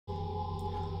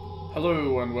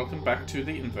Hello and welcome back to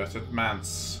the Inverted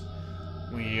Manse.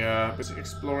 We are busy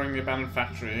exploring the abandoned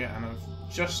factory and have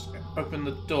just opened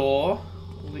the door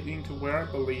leading to where I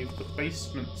believe the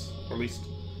basement, or at least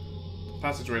the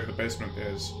passageway to the basement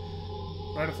is.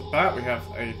 Right off the bat we have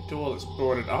a door that's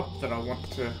boarded up that I want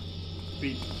to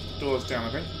beat the doors down,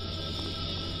 I think.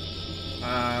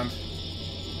 And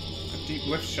a deep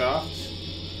lift shaft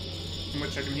in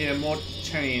which I can hear more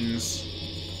chains.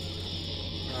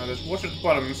 There's water at the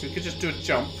bottom, so you could just do a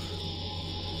jump.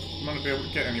 I'm not going to be able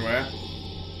to get anywhere.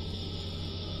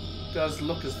 It does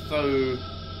look as though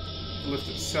the lift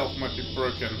itself might be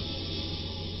broken.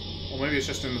 Or maybe it's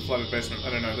just in the flooded basement.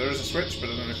 I don't know. There is a switch, but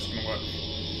I don't know if it's going to work.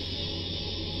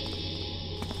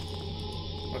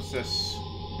 What's this?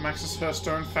 Max's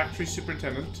Hearthstone Factory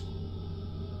Superintendent.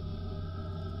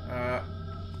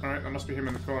 Alright, that must be him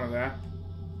in the corner there.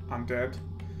 I'm dead.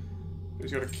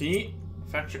 He's got a key.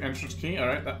 Factory entrance key,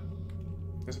 alright, that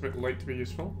is a bit late to be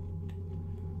useful.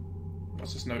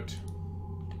 What's this note?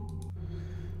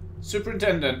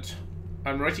 Superintendent,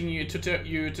 I'm writing you to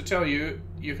tell you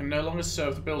you can no longer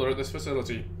serve the builder at this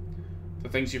facility. The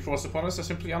things you force upon us are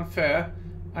simply unfair,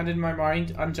 and in my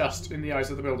mind, unjust in the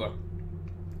eyes of the builder.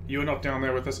 You are not down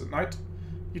there with us at night.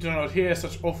 You do not hear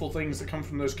such awful things that come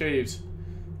from those caves.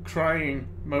 Crying,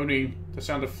 moaning, the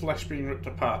sound of flesh being ripped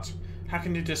apart. How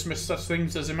can you dismiss such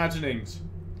things as imaginings?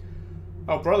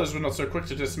 Our brothers were not so quick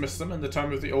to dismiss them in the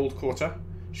time of the old quarter.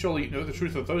 Surely you know the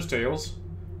truth of those tales.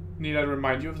 Need I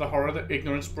remind you of the horror that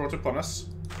ignorance brought upon us?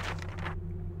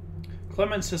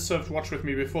 Clemens has served watch with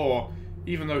me before,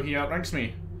 even though he outranks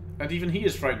me. And even he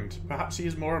is frightened. Perhaps he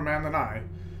is more a man than I,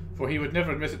 for he would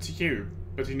never admit it to you,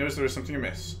 but he knows there is something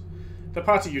amiss. The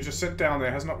party you just sent down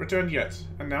there has not returned yet,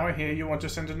 and now I hear you want to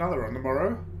send another on the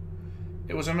morrow?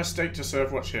 It was a mistake to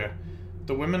serve watch here.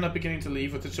 The women are beginning to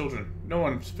leave with the children. No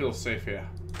one feels safe here.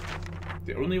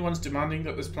 The only ones demanding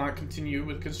that this plant continue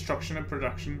with construction and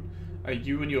production are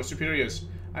you and your superiors.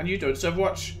 And you don't serve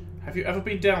watch. Have you ever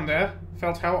been down there?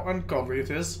 Felt how ungodly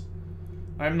it is?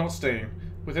 I am not staying.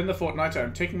 Within the fortnight I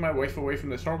am taking my wife away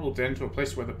from this horrible den to a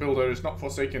place where the builder is not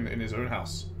forsaken in his own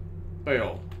house.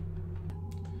 Bale.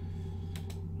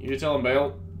 You tell him,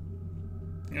 Bale.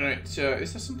 Alright, is there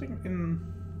something in...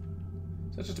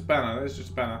 Is that just a banner? That is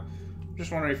just a banner. I'm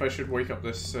just wondering if I should wake up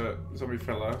this zombie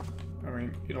fellow. I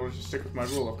mean, in order to stick with my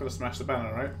rule, I've got to smash the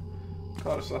banner, right?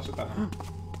 Got to smash the banner.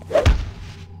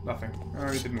 Nothing.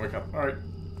 Oh, he didn't wake up. Alright.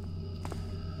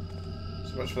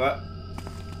 So much for that.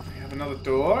 We have another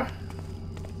door.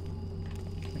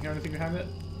 Can you hear anything behind it?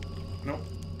 Nope.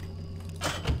 I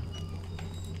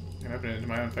can open it into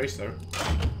my own face, though.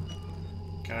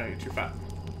 Okay, you're too fat.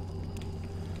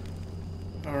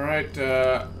 Alright,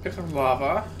 pit of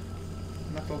lava.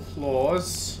 Metal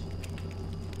floors.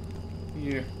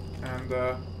 Yeah, and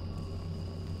an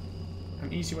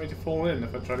easy way to fall in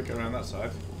if I try to go around that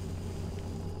side.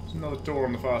 There's another door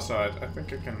on the far side. I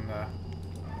think I can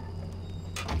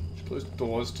just close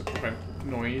doors to prevent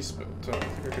noise, but I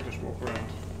think I could just walk around.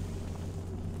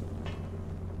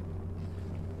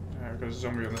 I've got a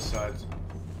zombie on this side.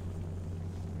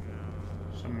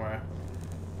 Somewhere.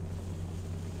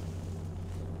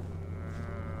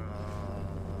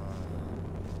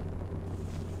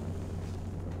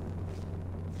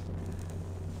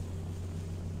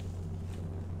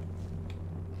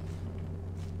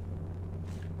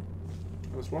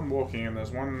 There's one walking and there's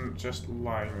one just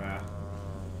lying there.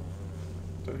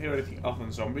 Don't hear anything other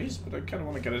than zombies, but I kind of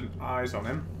want to get eyes on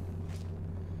him.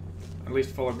 At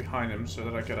least follow behind him so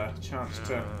that I get a chance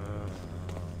to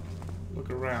look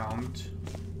around.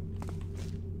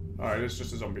 Alright, it's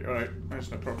just a zombie. Alright, that's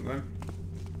no problem then.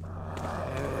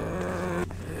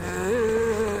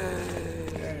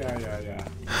 Yeah.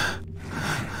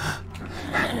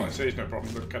 Well, I say it's no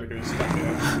problem, but kind of getting stuck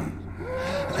here.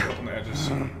 Stuck up on the edges.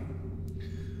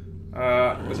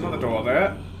 There's another door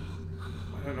there. I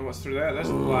don't know what's through there. There's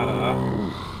a ladder. I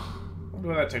wonder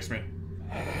where that takes me.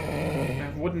 I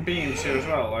have wooden beams here as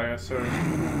well, so... In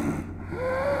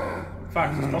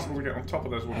fact, it's possible to get on top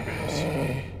of those wooden beams.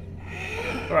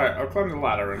 Alright, I'll climb the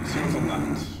ladder and see what's on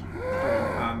that.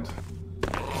 And...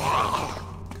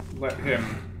 let him...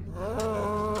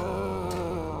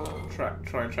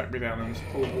 try and track me down in this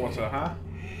pool of water, huh?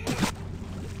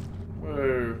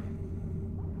 Whoa.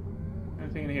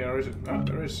 Anything in here, or is it? Oh,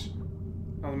 there is.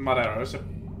 Another mud arrow. It's a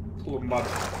pool of mud.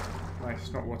 Nice,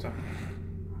 not water.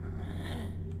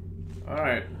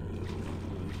 Alright.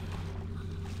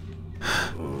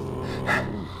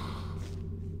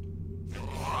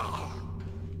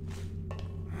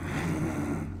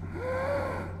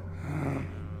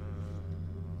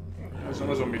 There's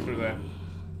another zombie through there.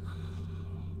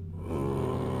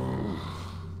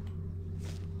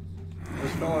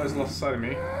 fellow is lost sight of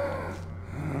me.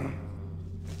 I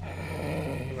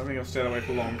don't think I'll stay that way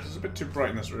for long because it's a bit too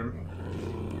bright in this room.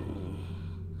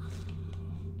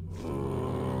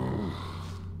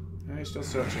 Yeah, he's still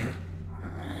searching.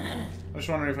 I'm just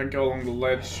wondering if I can go along the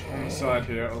ledge on the side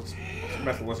here. Oh, it's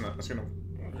metal, isn't it? That's going to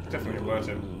definitely alert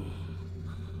him.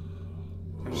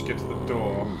 And just get to the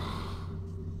door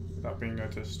without being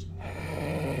noticed.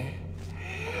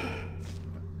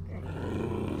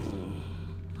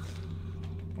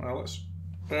 Well, let's...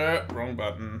 wrong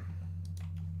button.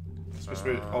 It's supposed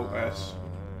to be Alt-S.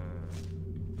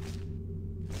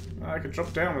 I could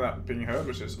drop down without being heard,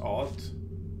 which is odd.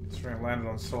 Considering I landed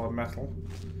on solid metal.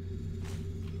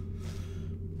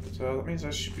 So that means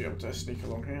I should be able to sneak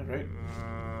along here, right?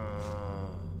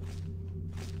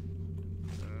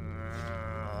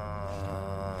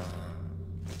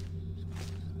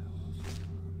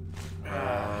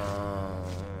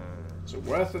 Is it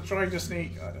worth it trying to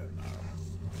sneak? I don't know.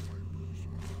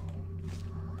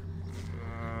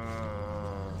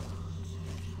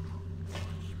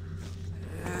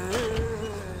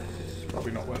 It's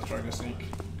probably not worth trying to sneak.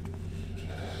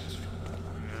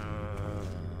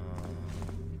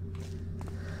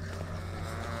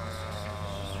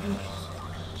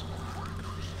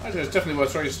 I think it's definitely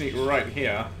worth trying to sneak right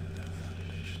here.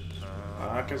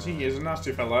 Because he is a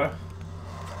nasty fellow.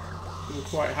 He will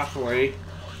quite happily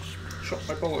chop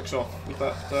my bollocks off with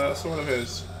that sword of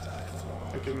his.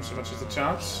 If I give him so much as a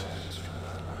chance.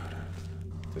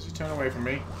 Does he turn away from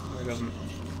me? No, he doesn't.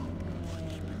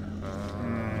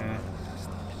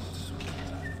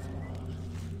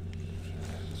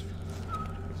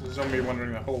 There's a zombie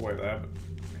wandering the hallway there, but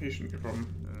he shouldn't be a problem.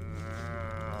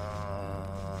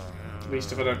 At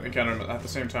least if I don't encounter him at the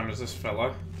same time as this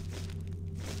fella.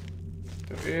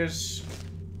 There is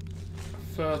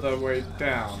a further way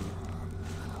down.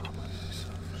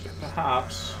 So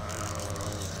perhaps...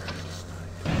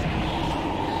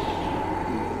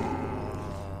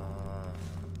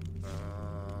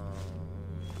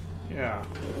 yeah.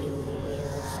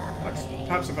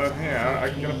 Perhaps if I'm here, I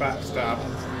can get a backstab.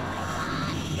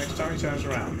 Next time he turns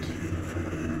around.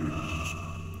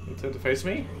 He'll turn to face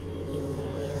me.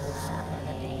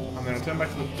 And then I'll turn back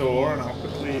to the door and I'll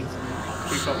quickly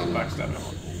creep up and backstab him.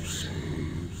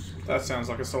 That sounds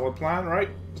like a solid plan, right?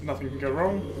 There's nothing can go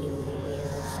wrong.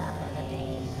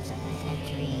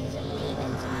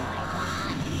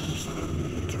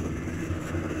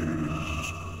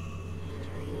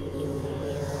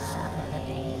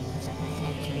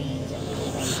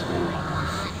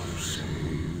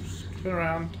 Turn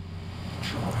around.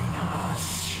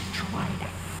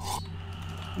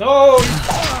 No!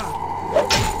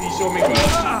 He saw me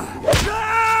first.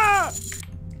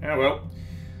 Yeah, well.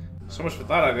 So much for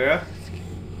that idea.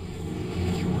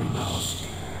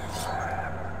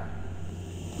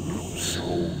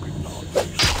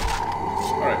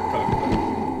 Alright, got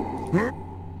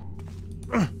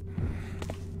it.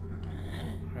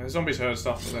 The zombies heard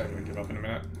stuff, so they're going to give up in a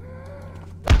minute.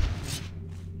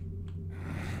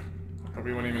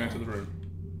 Probably won't even enter the room.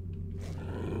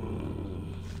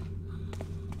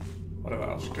 Whatever,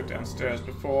 I'll just go downstairs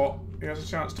before he has a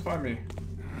chance to find me.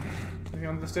 Anything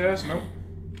under the stairs? Nope.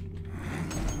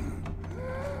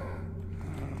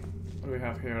 What do we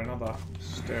have here? Another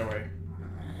stairway.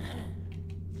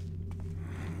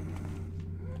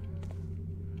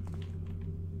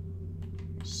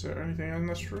 Is there anything in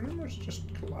this room, or is it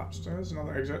just collapsed? There's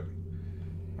another exit.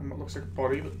 And what looks like a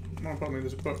body, but more importantly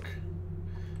there's a book.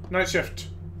 Night shift.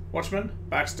 Watchman,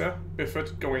 Baxter,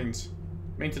 Bifford, Goines.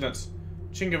 Maintenance.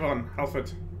 Chingavon,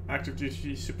 Halford. Active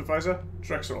duty supervisor,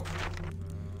 Drexel.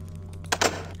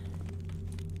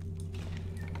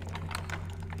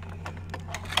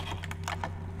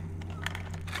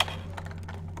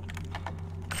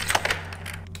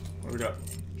 What do we got?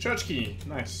 Church key.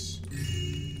 Nice.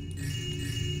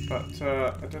 But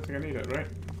I don't think I need it, right?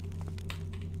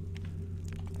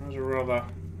 That was a rather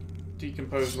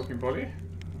decomposed looking body.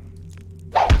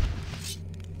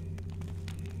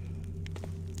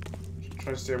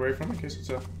 Try to stay away from it in case it's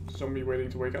a zombie waiting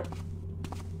to wake up.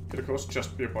 Could of course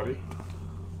just be a body.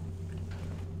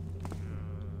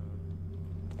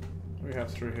 What do we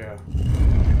have through here?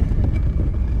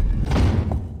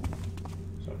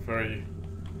 It's a very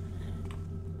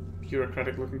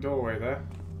bureaucratic looking doorway there.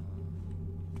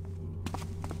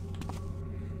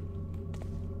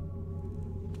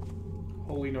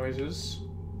 Holy noises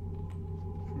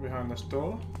from behind this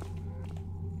door.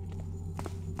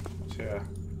 What's here?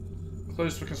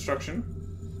 Closed for construction.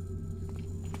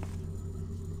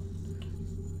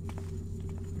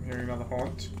 I'm hearing another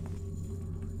haunt.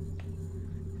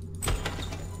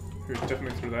 Who's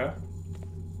definitely through there.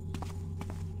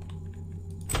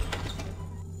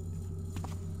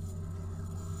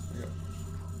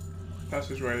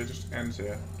 passageway just ends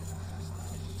here.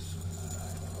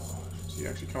 So you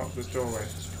actually can't through this doorway.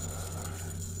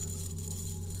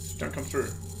 Don't come through.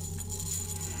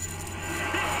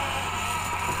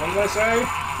 What did I say?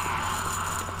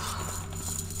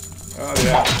 Oh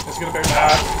yeah, it's gonna be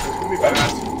bad. It's gonna be bad.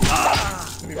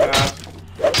 It's gonna be bad.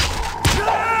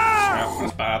 Yeah,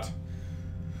 that's bad.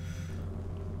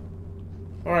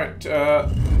 Alright,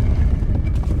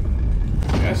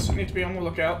 yes, I need to be on the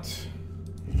lookout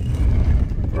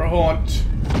for a haunt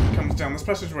that comes down this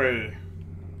passageway.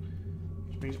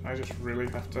 Which means I just really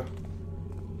have to...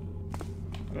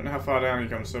 I don't know how far down he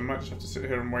comes, so I might just have to sit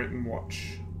here and wait and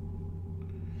watch.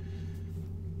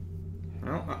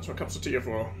 Well, that's what cups of tea are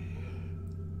for.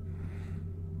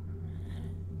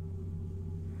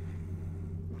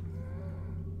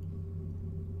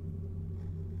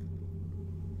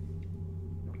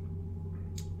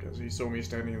 Because he saw me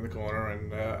standing in the corner,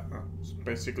 and it's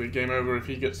basically game over if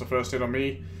he gets the first hit on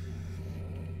me.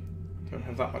 Don't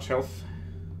have that much health.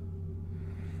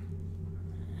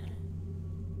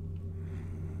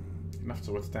 Enough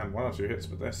to withstand 1 or 2 hits,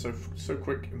 but they're so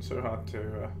quick and so hard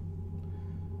to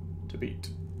beat.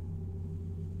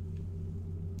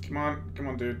 Come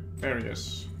on, dude. There he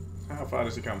is. How far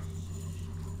does he come?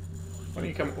 Why don't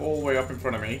you come all the way up in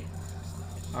front of me,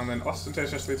 and then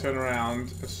ostentatiously turn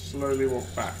around and slowly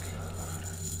walk back?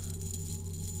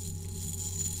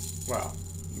 Well,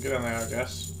 get in there, I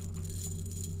guess.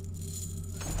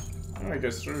 Oh, he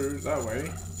goes through that way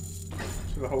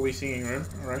to the holy singing room.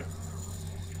 All right.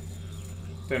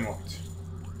 Then what?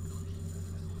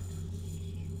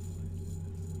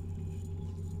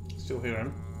 Still hear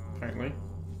him, faintly.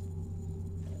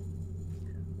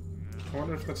 I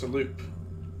wonder if that's a loop.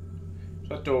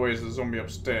 That doorway is the zombie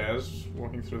upstairs,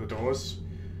 walking through the doors.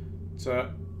 So,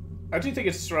 I do think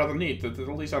it's rather neat that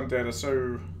all these undead are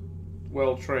so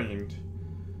well trained.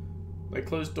 They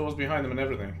close doors behind them and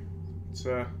everything. It's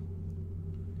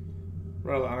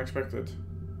rather unexpected.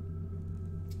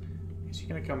 Is he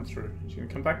going to come through? Is he going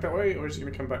to come back that way, or is he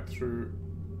going to come back through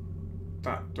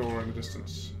that door in the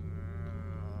distance?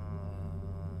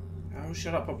 Oh,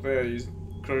 shut up there. He's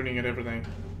groaning at everything.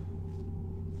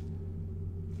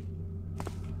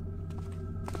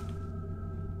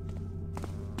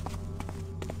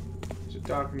 Is it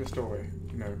dark in this doorway?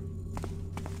 No.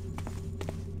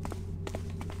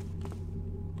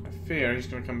 I fear he's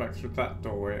going to come back through that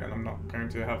doorway, and I'm not going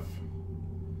to have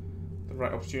the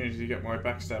right opportunity to get my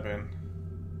backstab in.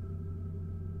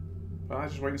 But I'll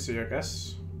just wait and see, I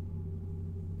guess.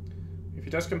 If he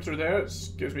does come through there, it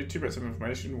gives me 2 bits of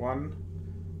information. 1,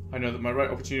 I know that my right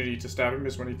opportunity to stab him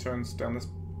is when he turns down this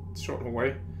short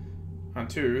hallway. And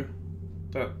 2,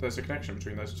 that there's a connection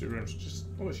between those 2 rooms, which is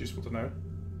always useful to know.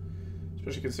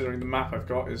 Especially considering the map I've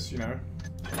got is, you know,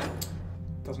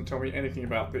 doesn't tell me anything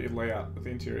about the layout of the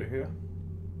interior here.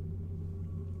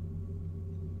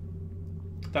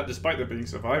 That despite there being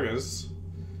survivors,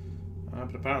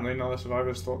 but apparently none of the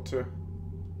survivors thought to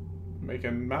make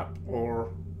a map,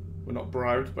 or were not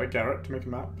bribed by Garrett to make a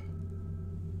map.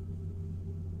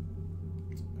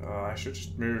 I should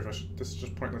just move. This is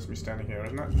just pointless me standing here,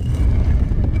 isn't it?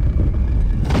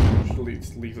 I should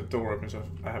leave the door open so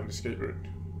I have an escape route.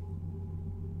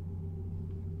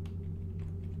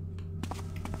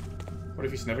 What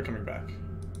if he's never coming back?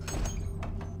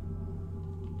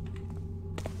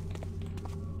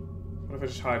 What if I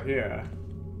just hide here?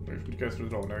 Wait for him to go through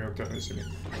the door. No, he'll definitely see me.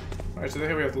 Alright, so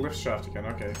here we have the lift shaft again.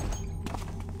 Okay.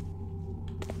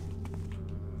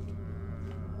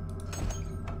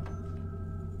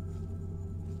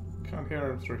 Can't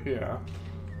hear him through here.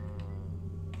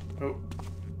 Oh.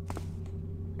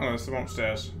 Oh, there's the one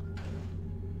upstairs.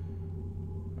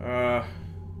 Dear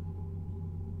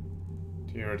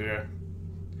oh dear.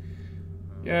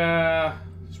 Yeah,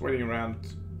 just waiting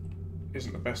around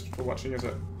isn't the best for watching, is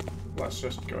it? Let's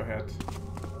just go ahead.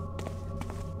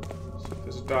 So if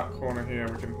there's a dark corner here,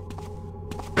 we can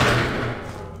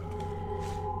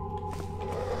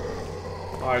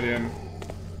hide in.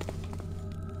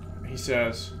 He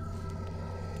says,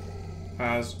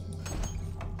 as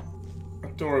a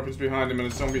door opens behind him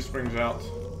and a zombie springs out.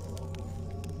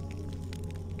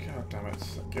 God damn it,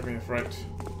 that gave me a fright.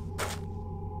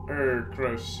 Oh,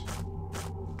 gross.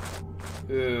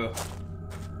 Ugh.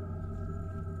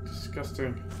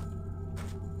 Disgusting.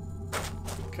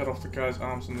 Cut off the guy's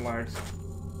arms and legs.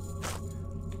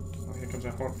 Oh, here comes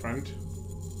our haunt friend.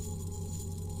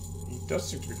 He does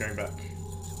seem to be going back.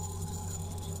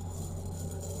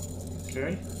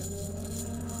 Okay.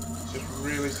 He's just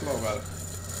really slow about it.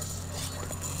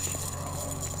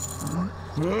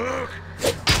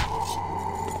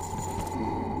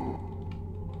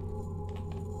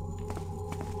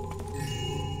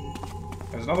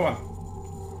 There's another one.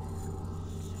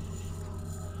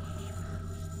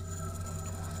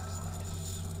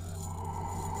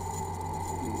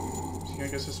 Is he gonna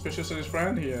get suspicious of his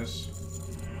friend? He is.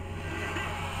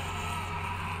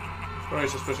 Very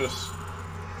suspicious.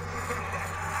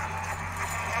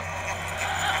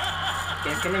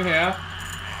 Don't come in here.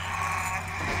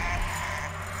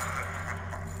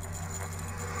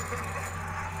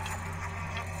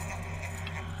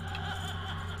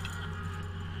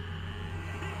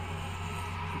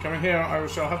 Come in here, I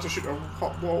shall have to shoot a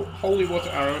holy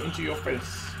water arrow into your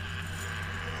face.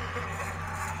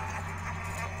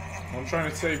 I'm trying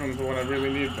to save them for when I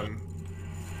really need them.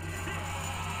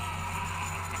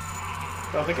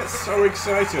 But they get so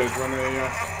excited when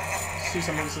they see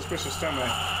something suspicious, don't they?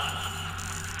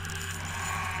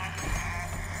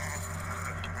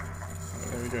 Oh,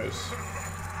 there he goes.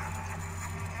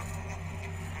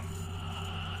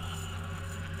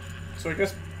 So I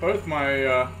guess both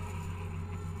my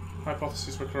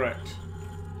hypotheses were correct.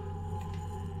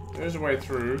 There's a way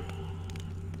through,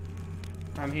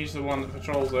 and he's the one that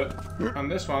patrols it,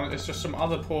 and this one is just some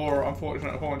other poor,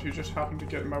 unfortunate haunt who just happened to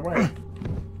get in my way.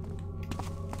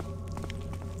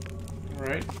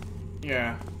 Alright,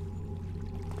 yeah.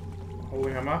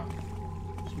 Holy hammer.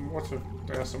 Some water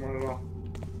there somewhere as well.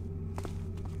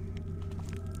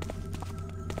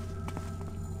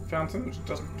 Fountain, which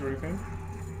doesn't do anything.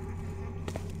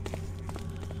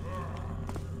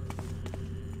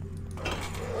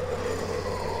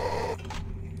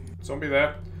 Zombie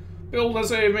there. Builder,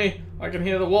 save me! I can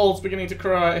hear the walls beginning to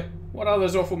cry. What are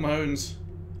those awful moans?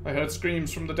 I heard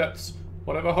screams from the depths.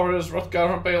 Whatever horrors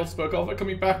Hrothgar and Bale spoke of are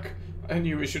coming back. I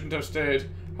knew we shouldn't have stayed.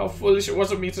 How foolish it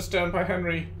was of me to stand by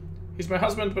Henry. He's my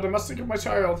husband, but I must think of my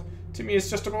child. Timmy is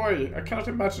just a boy. I cannot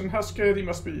imagine how scared he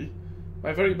must be.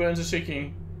 My very bones are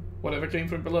shaking. Whatever came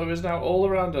from below is now all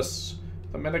around us.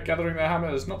 The men are gathering their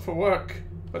hammers, not for work,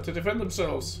 but to defend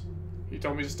themselves. He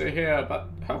told me to stay here, but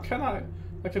how can I?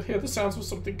 I can hear the sounds of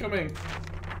something coming.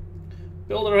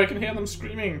 Builder, I can hear them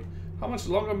screaming. How much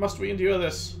longer must we endure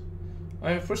this?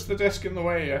 I have pushed the desk in the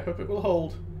way. I hope it will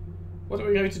hold. What are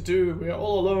we going to do? We are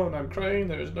all alone. I'm crying.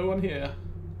 There is no one here.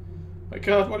 My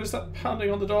God, what is that pounding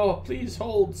on the door? Please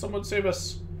hold. Someone save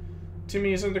us.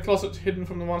 Timmy is in the closet, hidden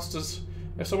from the monsters.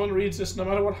 If someone reads this, no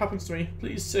matter what happens to me,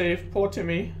 please save poor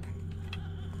Timmy.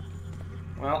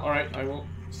 Well, alright. I will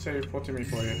save poor Timmy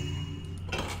for you.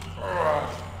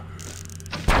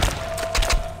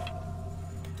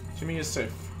 Timmy is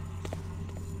safe.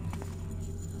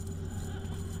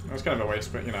 It was kind of a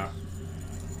waste, but you know.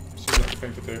 Seems like the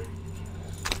thing to do.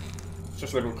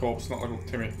 Just little corpse, not little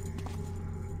Timmy.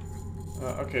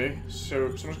 Okay,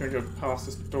 so someone's gonna go past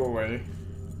this doorway.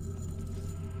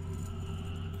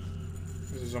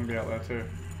 There's a zombie out there too.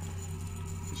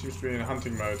 He seems to be in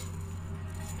hunting mode.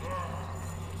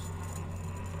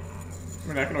 I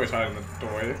mean, I can always hide in the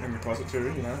doorway, in the closet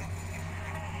too, you know.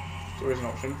 It's always an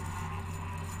option.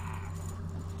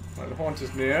 Right, the haunt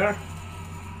is near.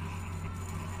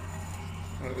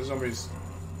 Right, the zombie's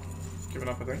given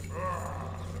up, I think.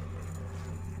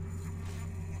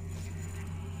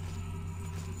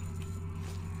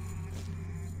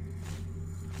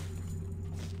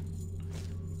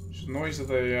 The noise of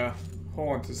the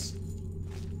haunt is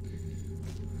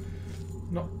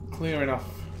not clear enough.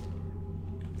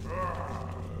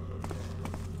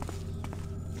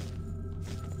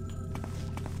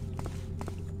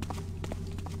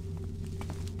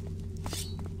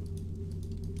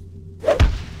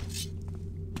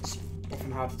 It's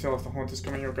often hard to tell if the haunt is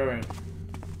coming or going.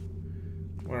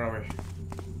 Where are we?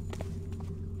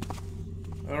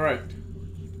 Alright.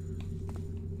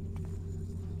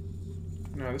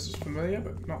 No, this is familiar,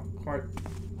 but not quite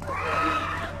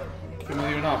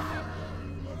familiar enough.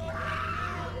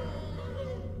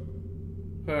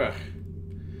 Ugh.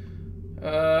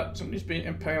 Somebody's been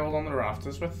impaled on the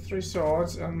rafters with 3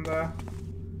 swords, and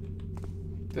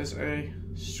there's a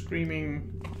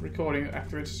screaming recording that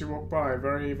activates as you walk by.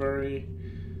 Very, very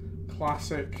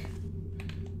classic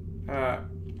kind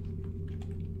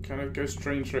of ghost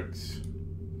train tricks.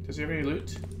 Does he have any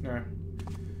loot? No.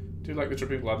 Do like the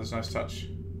dripping blood, it's a nice touch.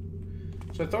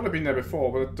 So I thought I'd been there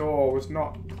before, but the door was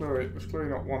not clearly, it was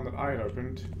clearly not one that I had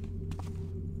opened.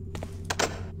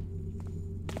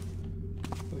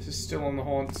 This is still on the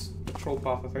haunt's patrol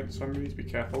path, I think, so I need to be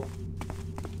careful.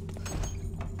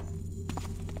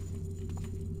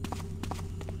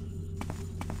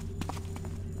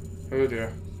 Oh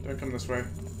dear, don't come this way. I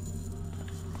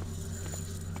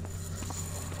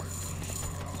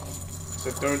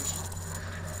said don't.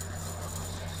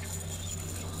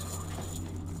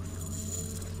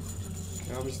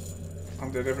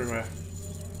 I'm dead everywhere.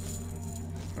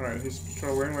 Alright, he's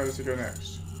patrolling. Where does he go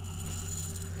next?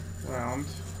 Round.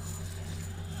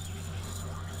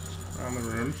 Around the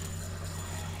room.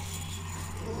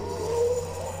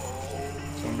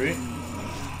 Zombie.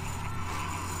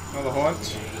 Another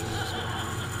haunt.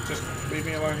 Just leave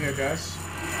me alone here, guys.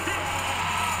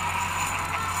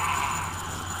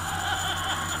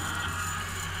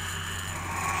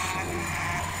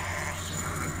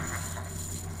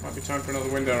 Might be time for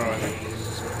another wind arrow, I think.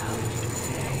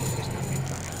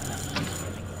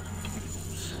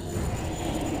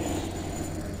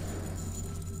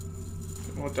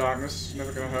 Bit more darkness,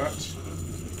 never gonna hurt.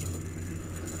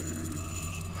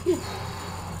 Whew.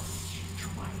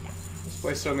 This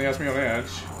place certainly has me on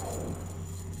edge.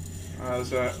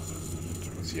 There's a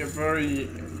very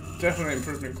definite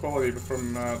improvement in quality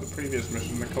from the previous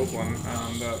mission, the cult one,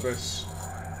 and this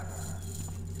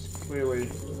is clearly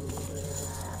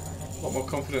a lot more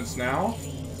confidence now,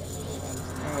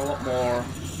 and a lot more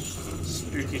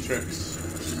spooky tricks.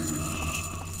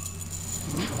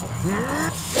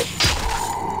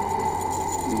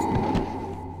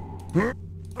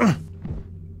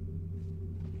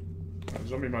 The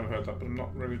zombie might have heard that, but I'm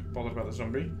not really bothered about the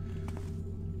zombie.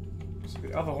 So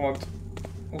the other haunt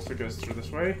also goes through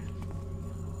this way.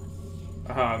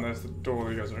 Aha, and there's the door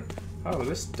that goes through. Oh,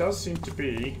 this does seem to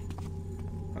be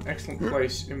an excellent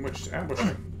place in which to ambush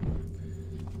him.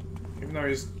 Even though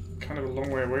he's kind of a long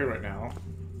way away right now,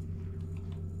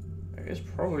 it is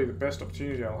probably the best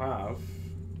opportunity I'll have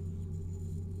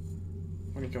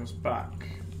when he comes back.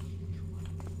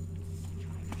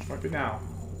 Which might be now.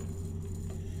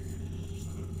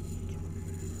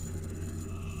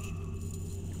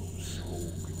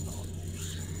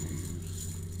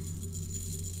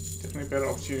 Definitely a better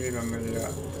opportunity than the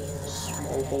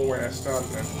small hallway I started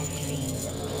in.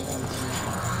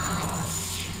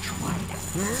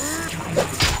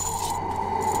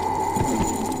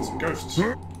 Some ghosts. To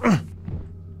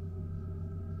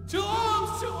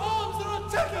arms! To arms! They're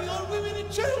attacking our women and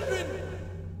children!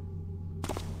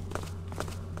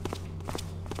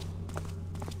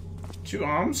 Two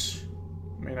arms?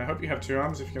 I mean, I hope you have two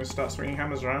arms if you're going to start swinging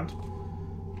hammers around.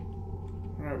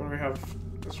 Alright, what do we have?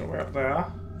 This one way up there.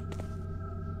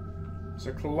 It's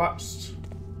a collapsed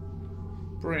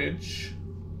bridge.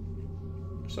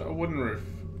 Is that a wooden roof?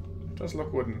 It does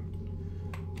look wooden.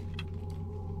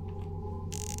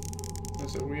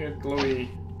 There's a weird glowy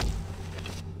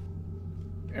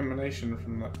emanation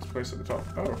from that place at the top.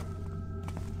 Oh.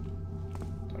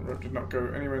 That rope did not go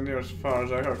anywhere near as far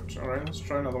as I hoped. Alright, let's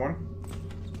try another one.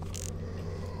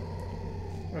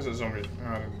 Where's that zombie? Oh,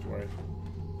 I don't need to worry.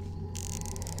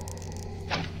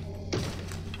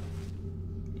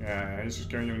 Yeah, he's just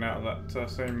going in and out of that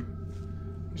same...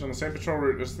 He's on the same patrol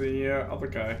route as the other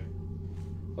guy.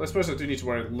 Well, I suppose I do need to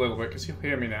worry a little bit, because he'll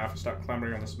hear me now if I start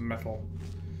clambering on this metal.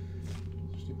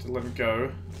 Just need to let him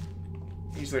go.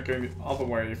 He's like going the other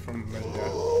way from the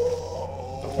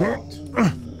haunt.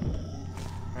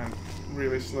 And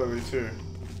really slowly too.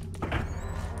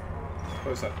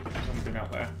 Where's that zombie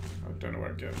out there? I don't know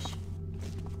where it goes.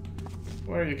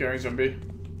 Where are you going, zombie?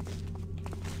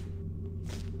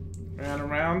 And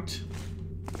around.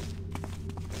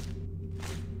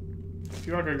 If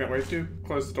you are going that way, do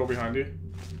close the door behind you.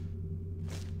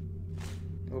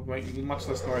 It'll make much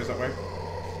less noise that way.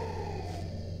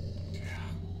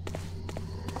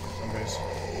 Zombies.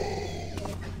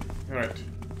 Alright.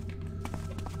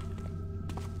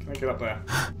 Can I get up there?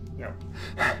 Yeah.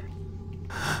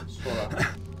 Sort of.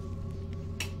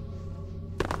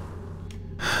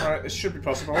 Alright, this should be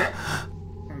possible.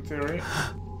 In theory.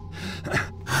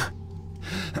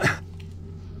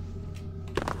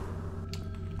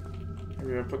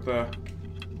 Maybe I'll put the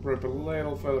rope a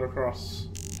little further across.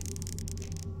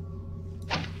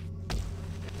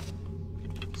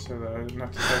 So that I didn't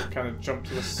have to kind of jump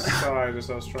to the side as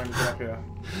I was trying to get up here.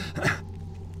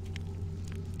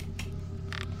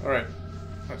 Alright,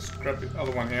 let's grab the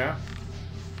other one here.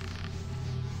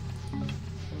 What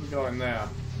do we got in there?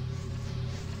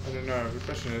 I don't know. The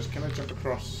question is, can I jump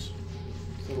across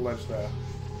to the ledge there?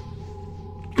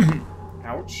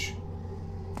 Ouch.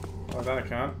 Oh, that I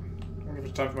can't. I wonder if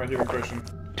it's time for my healing potion.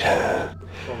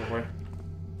 Probably.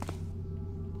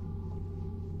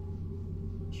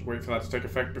 Just wait for that to take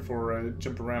effect before I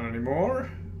jump around anymore,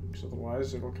 because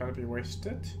otherwise it will kind of be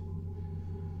wasted.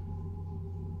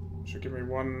 Should give me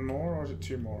one more, or is it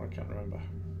two more? I can't remember.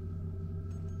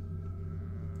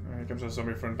 Here comes our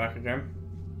zombie friend back again.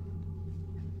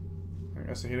 I think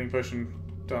that's the healing potion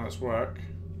done its work.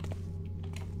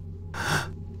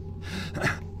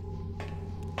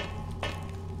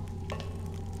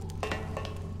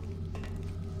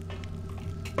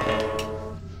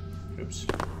 Oops.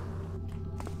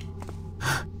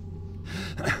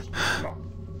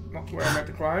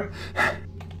 climb.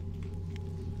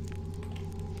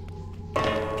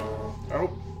 Oh.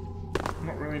 I'm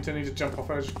not really intending to jump off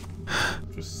edge.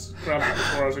 Just grabbed it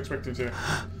before I was expecting to.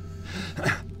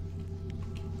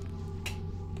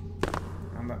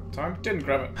 And that time didn't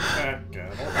grab it.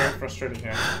 God, all very frustrating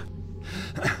here.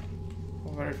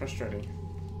 All very frustrating.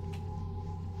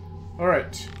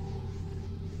 Alright.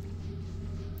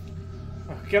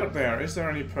 Get up there. Is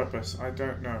there any purpose? I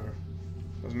don't know.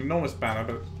 There's an enormous banner,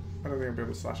 but I don't think I'll be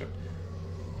able to slash it.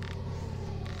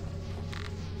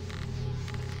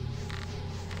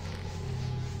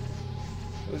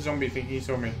 The zombie think he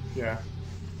saw me. Yeah.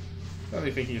 I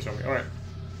don't think he saw me. Alright.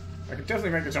 I could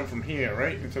definitely make a jump from here,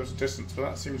 right? In terms of distance, but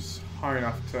that seems high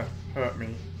enough to hurt me.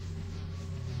 I'm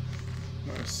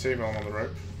not going to save while I'm on the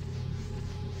rope.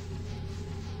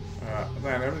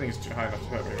 Man, everything's too high enough to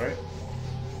hurt me, right?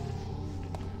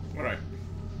 Alright.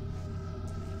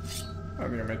 I don't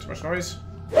think I made too much noise.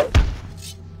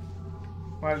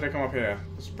 Why did I come up here?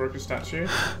 There's a broken statue.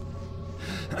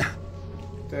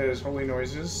 There's holy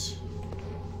noises.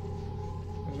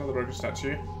 There's another broken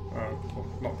statue. Oh, well,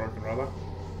 not broken, rather.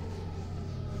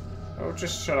 Oh,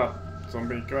 just shut up,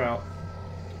 zombie. Go out.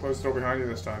 Close the door behind you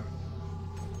this time.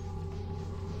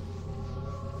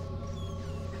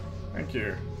 Thank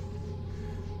you.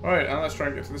 Alright, and let's try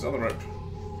and get to this other rope.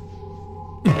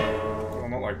 Well,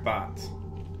 not like that.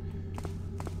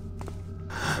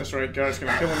 That's right, Garrett's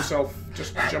gonna kill himself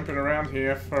just jumping around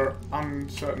here for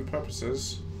uncertain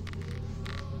purposes.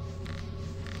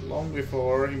 Long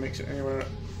before he makes it anywhere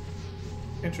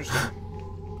interesting.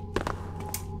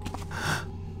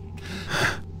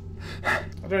 I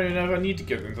don't even know if I need to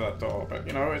get into that door, but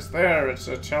you know, it's there, it's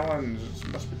a challenge,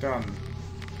 it must be done.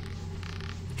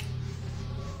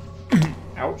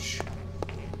 Ouch.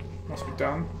 Must be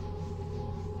done.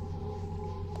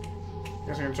 I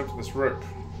guess I'm gonna jump to this rope,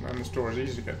 and this door is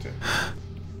easy to get to.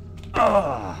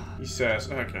 He says,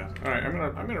 okay. Alright,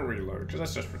 I'm gonna reload, because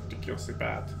that's just ridiculously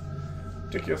bad.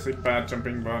 Ridiculously bad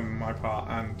jumping on my part,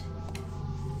 and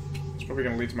it's probably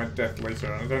gonna lead to my death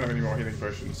later, and I don't have any more healing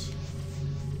potions.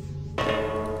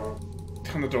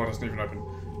 And the door doesn't even open.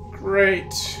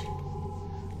 Great!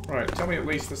 Right, tell me at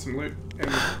least there's some loot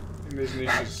in these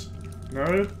niches.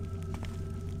 No?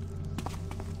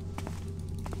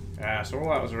 Yeah, so all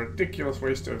that was a ridiculous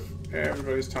waste of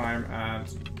everybody's time and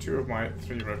 2 of my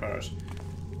 3 rope arrows.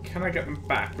 Can I get them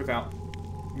back without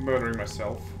murdering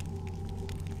myself?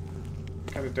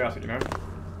 Kind of doubt it, you know?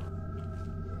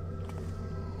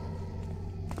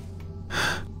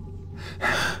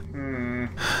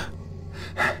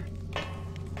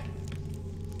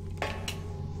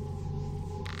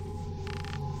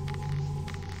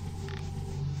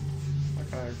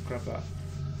 Grab that.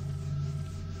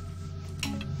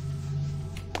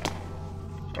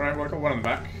 Alright, well I got one on the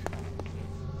back.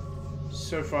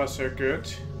 So far so good.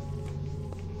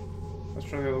 Let's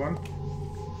try the other one.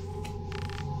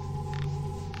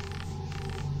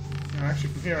 And actually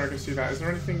from here I can see that. Is there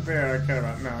anything there I care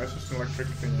about? No, it's just an electric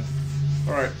thingy.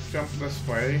 Alright, jump this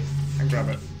way and grab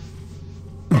it.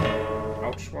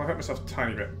 Ouch. Well I hurt myself a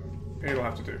tiny bit. It'll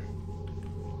have to do.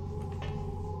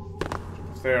 Jump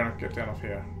off there and get down off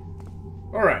here.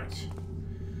 Alright.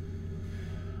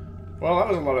 Well, that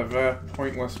was a lot of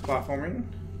pointless platforming.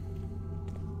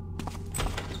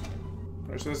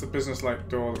 Right, so there's the business-like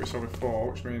door that we saw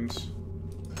before, which means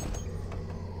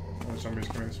the zombies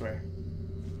coming this way.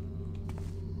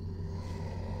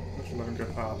 I should let him go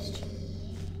past.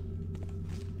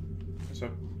 There's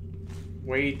a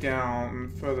way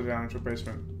down, further down into a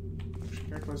basement.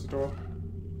 Can I close the door?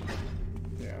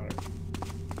 Yeah, alright.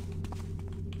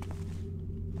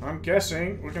 I'm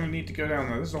guessing we're going to need to go down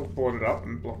there. This is all boarded up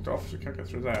and blocked off, so we can't get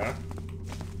through there.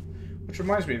 Which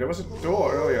reminds me, there was a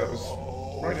door earlier that was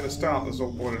right at the start that was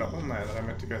all boarded up on there that I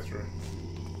meant to go through.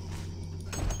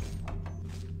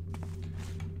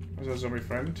 There's our zombie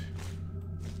friend.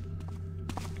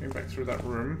 Going back through that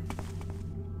room.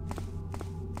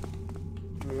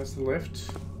 Oh, that's the lift.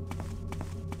 Some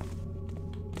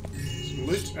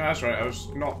loot. Ah, that's right, I was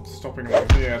not stopping along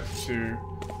here to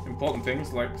important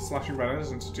things like slashing banners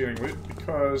and stealing loot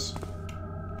because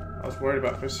I was worried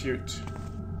about pursuit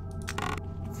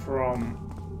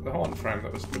from the Horn friend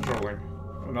that was patrolling.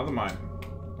 Oh, another mine.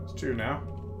 That's 2 now.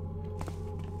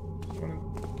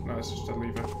 No, it's just a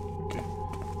lever. Okay.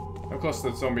 Of course,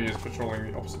 the zombie is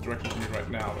patrolling the opposite direction to me right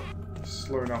now, but he's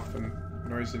slow enough and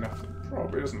noisy enough that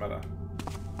probably doesn't matter.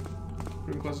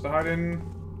 Room closer to hide in.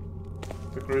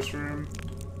 The grocery room.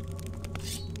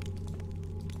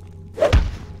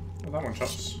 Oh, that one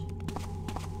chops.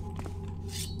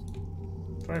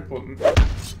 Very important.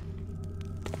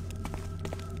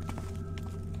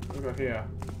 What about here?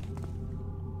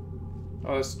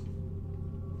 Oh,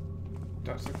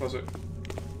 that's the closet.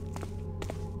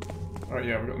 Alright,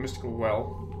 yeah, we've got the mystical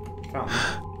well. Fountain.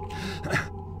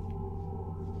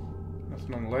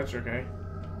 Nothing on the ledge, okay.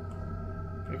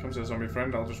 Here comes our zombie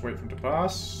friend. I'll just wait for him to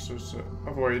pass, so as to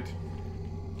avoid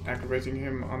aggravating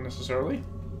him unnecessarily.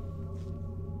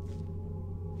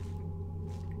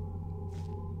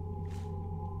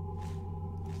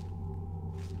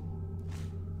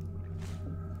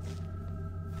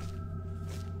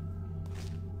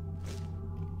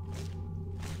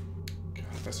 God,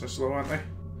 they're so slow, aren't they?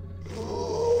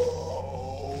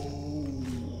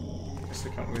 Guess they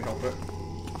can't really help it.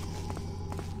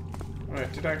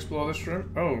 Alright, did I explore this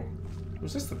room? Oh,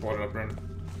 was this the boarded up room?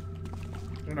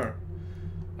 I don't know.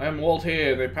 I am walled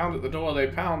here. They pound at the door. They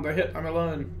pound. They hit. I'm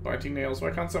alone. Biting nails.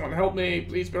 Why can't someone help me?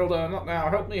 Please, builder. Not now.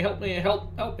 Help me. Help me.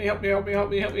 Help. Help me. Help me. Help me. Help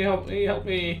me. Help me. Help me. Help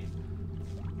me.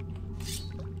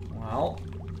 Well,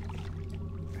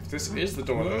 if this is the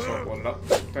door that I saw boarded up,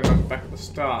 then I'm back at the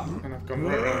start, and I've gone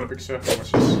right around a big circle,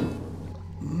 which is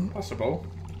possible.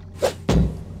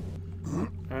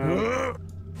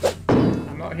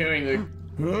 I'm not hearing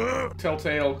the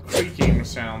telltale creaking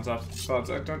sounds after thuds.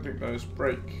 I don't think those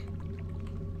break.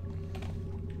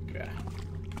 Yeah.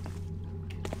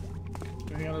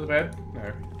 Anything under the bed?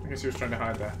 No. I guess he was trying to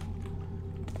hide there.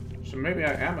 So maybe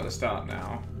I am at the start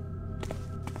now.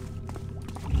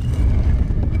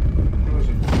 There was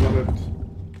a flooded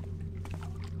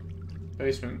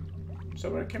basement. Is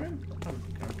that where I came in? I'm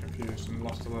kind of confused and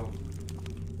lost a little.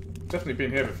 Definitely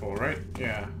been here before, right?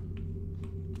 Yeah.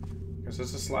 Guess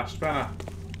there's a slashed banner.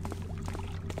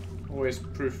 Always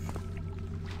proof.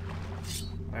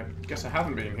 I guess I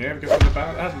haven't been here because there's a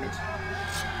banner that hasn't been.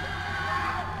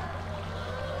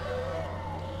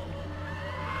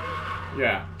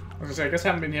 Yeah. I was gonna say, I guess I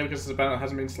haven't been here because there's a banner that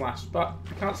hasn't been slashed, but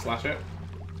I can't slash it.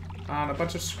 And a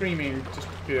bunch of screaming just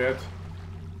appeared.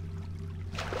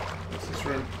 What's this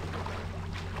room?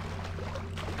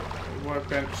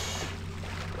 Workbench.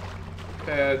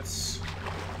 Beds.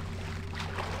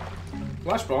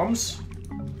 Flash bombs.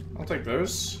 I'll take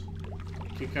those.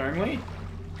 Thank you kindly.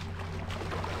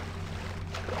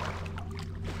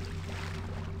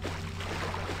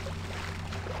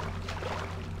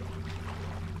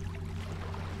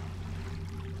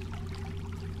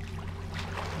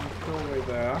 Go away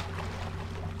there.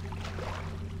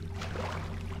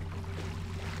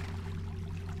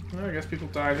 Well, I guess people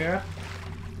died here.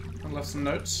 And left some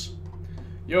notes.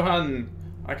 Johann,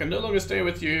 I can no longer stay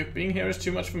with you. Being here is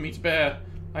too much for me to bear.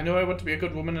 I know I want to be a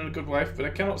good woman and a good wife, but I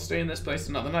cannot stay in this place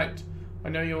another night. I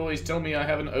know you always tell me I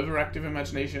have an overactive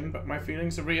imagination, but my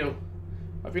feelings are real.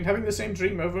 I've been having the same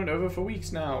dream over and over for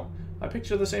weeks now. I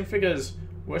picture the same figures,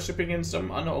 worshipping in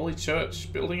some unholy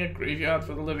church, building a graveyard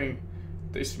for the living.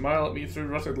 They smile at me through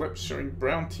rotted lips, showing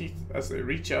brown teeth as they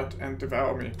reach out and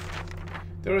devour me.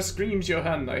 There are screams,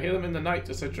 Johann. I hear them in the night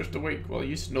as I drift awake while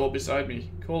you snore beside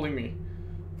me, calling me.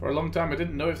 For a long time I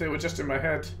didn't know if they were just in my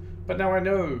head, but now I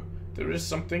know. There is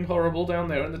something horrible down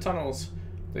there in the tunnels.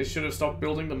 They should have stopped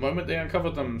building the moment they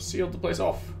uncovered them, sealed the place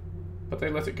off. But they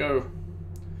let it go.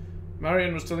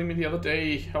 Marion was telling me the other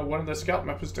day how one of their scout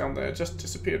mappers down there just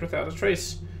disappeared without a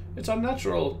trace. It's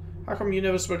unnatural. How come you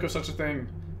never spoke of such a thing?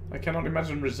 I cannot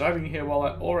imagine residing here while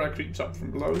that aura creeps up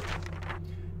from below.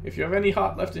 If you have any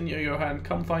heart left in you, Johann,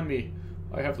 come find me.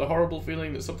 I have the horrible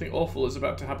feeling that something awful is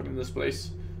about to happen in this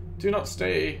place. Do not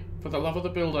stay, for the love of the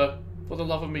builder, for the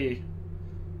love of me.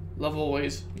 Love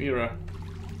always, Mira.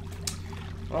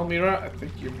 Well, Mira, I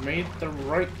think you made the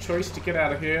right choice to get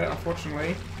out of here,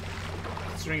 unfortunately.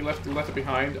 Considering you left the letter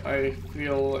behind, I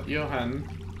feel Johann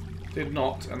did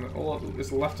not, and all that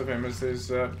is left of him is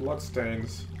his blood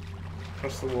stains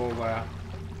across the wall there.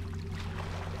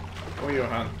 Oh,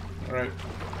 Johann. Alright.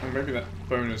 And maybe that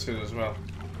bone is his as well.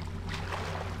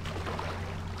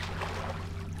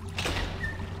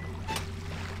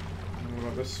 And what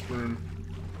about this room?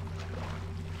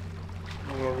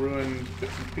 More ruined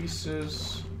bits and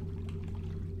pieces.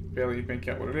 Barely make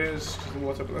out what it is. Just a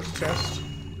lot up at this chest.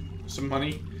 Some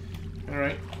money.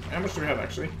 Alright. How much do we have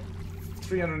actually?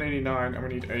 389 and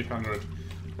we need 800.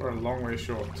 We're a long way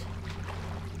short.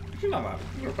 Actually not that.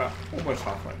 We're about almost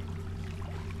halfway.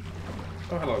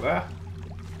 Oh, hello there.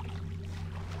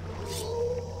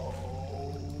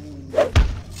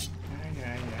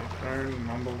 Yeah. Groan,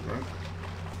 mumble, grunt.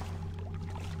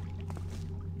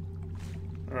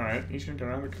 Alright, he's gonna go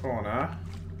around the corner.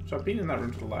 So I've been in that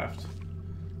room to the left.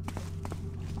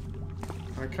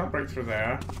 I can't break through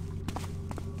there.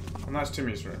 And that's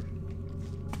Timmy's room.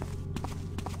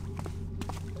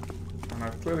 And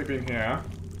I've clearly been here.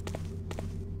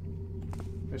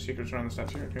 There's secrets around the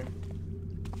statue, okay.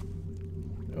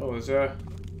 Oh, there's a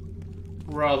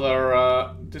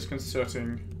rather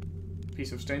disconcerting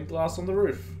piece of stained glass on the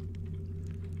roof.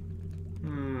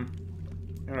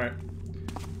 Alright.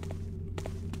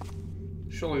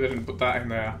 Surely they didn't put that in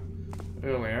there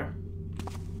earlier.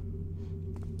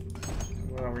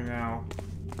 Where are we now?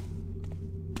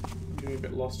 I'm getting a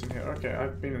bit lost in here. Okay,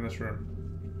 I've been in this room.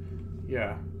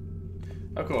 Yeah.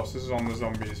 Of course, this is on the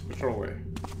zombies patrol way.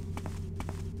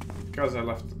 Because I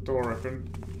left the door open,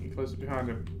 he closed it behind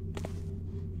him.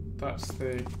 That's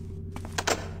the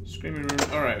screaming room.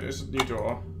 Alright, there's a new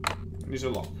door. It needs a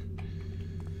lock.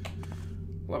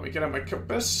 Let me get out my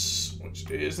compass, which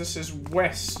is, this is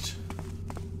west.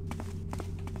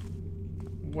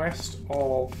 West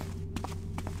of,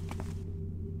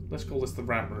 let's call this the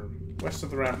ramp room. West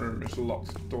of the ramp room is a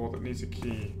locked door that needs a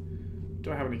key.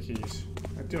 Do I have any keys?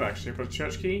 I do actually. I've got a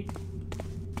church key.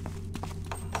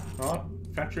 Oh,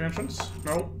 factory entrance?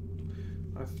 No.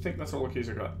 I think that's all the keys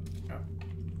I got. Yeah.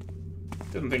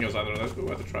 Didn't think it was either of those, but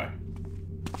worth a try.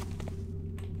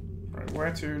 Right,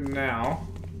 where to now?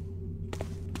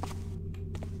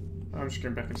 I'm just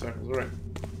going back in circles. Alright.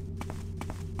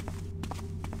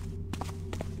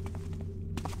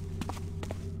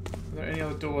 Are there any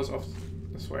other doors off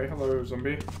this way? Hello,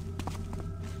 zombie.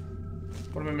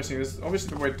 What am I missing? There's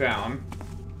obviously the way down.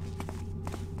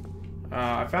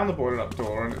 I found the boarded up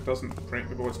door and it doesn't break.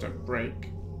 The boards don't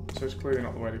break. So it's clearly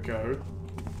not the way to go.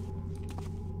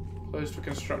 Closed for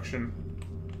construction.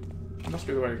 It must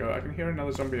be the way to go. I can hear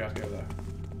another zombie out here though.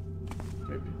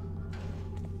 Maybe.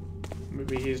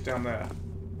 Maybe he's down there.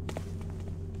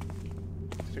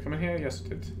 Did it come in here? Yes, it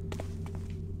did.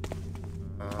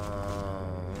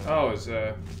 Oh, it's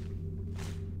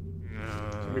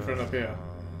zombie friend up here.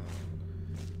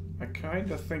 I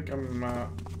kinda think I'm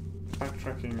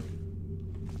backtracking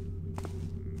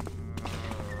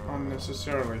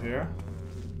unnecessarily here.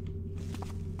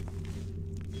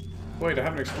 Wait, I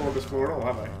haven't explored this floor at all,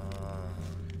 have I?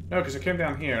 No, because I came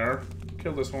down here,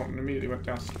 killed this one, and immediately went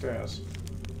downstairs.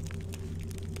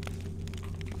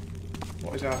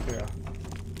 What is out here?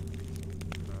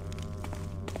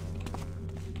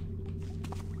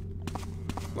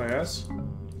 Flares.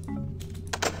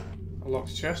 A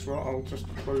locked chest. Well, I'll just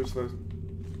close the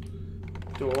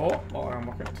door while I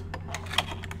unlock it.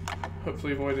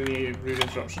 Hopefully avoid any rude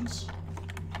interruptions.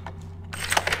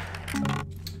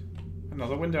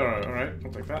 Another window. Alright,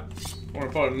 I'll take that. More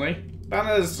importantly,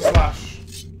 banners to slash!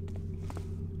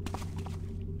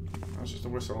 That's just a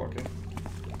whistle, okay.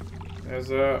 There's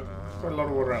quite a lot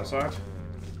of water outside.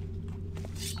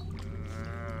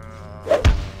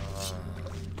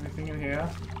 Anything in here?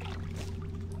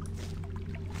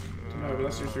 Don't know, but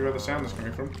that seems to be where the sound is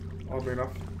coming from, oddly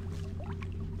enough.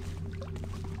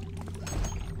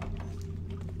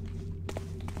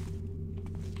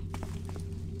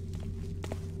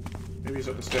 Maybe he's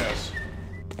up the stairs.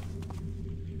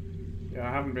 Yeah,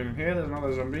 I haven't been in here. There's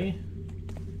another zombie.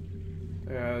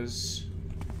 There's...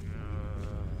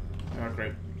 oh,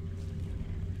 great.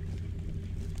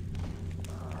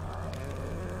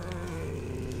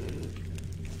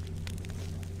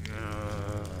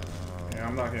 Yeah,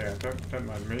 I'm not here. Don't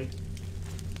mind me.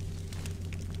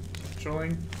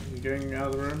 Chilling. You getting out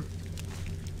of the room?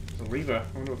 There's a lever.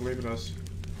 I wonder what the lever does.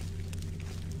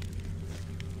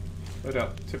 No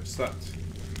doubt tips that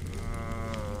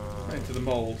into the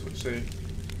mold, let's see.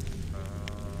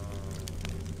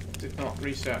 Did not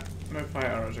reset. No fire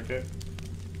arrows, okay.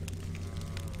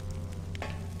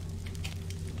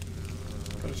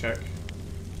 Gotta check.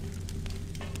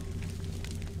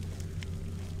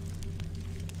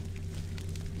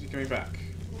 Is he coming back?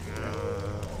 Yeah.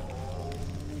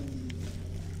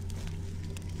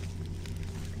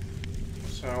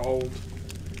 So old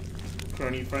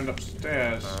crony friend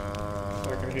upstairs.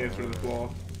 I can hear through the floor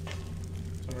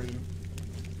for some reason.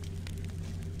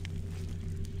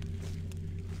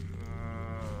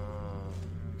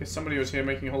 Guess somebody was here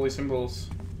making holy symbols.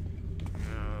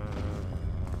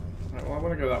 Right, well I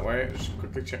want to go that way. I'll just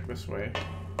quickly check this way.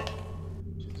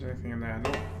 See if there's anything in there.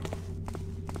 Nope.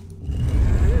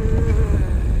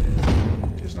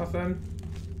 There's nothing.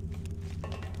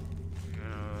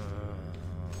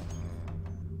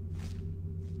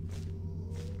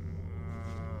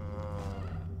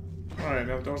 Alright,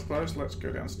 now the door's closed, let's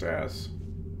go downstairs.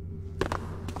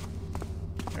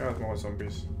 Yeah, there's more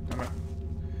zombies. Damn it.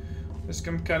 This is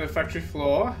some kind of factory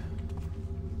floor. I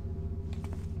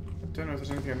don't know if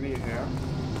there's anything I need here.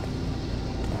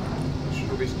 I should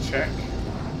at least check.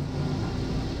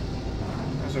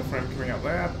 There's a friend coming out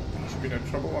there. He should be no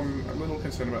trouble. I'm a little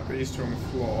concerned about these two on the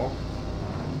floor.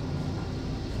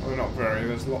 Well, they're not very.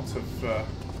 There's lots of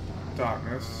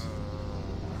darkness.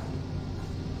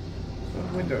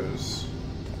 Windows.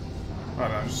 Oh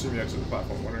no, I'm just seeing the edge of the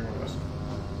platform, wondering what it was.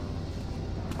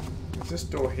 There's this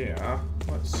door here.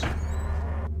 Let's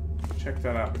check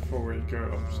that out before we go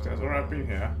upstairs. Alright, I've been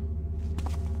here.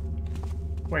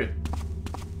 Wait.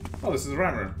 Oh, this is the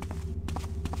RAM room.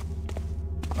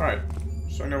 Alright.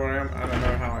 So I know where I am, and I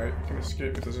know how I can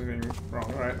escape if there's anything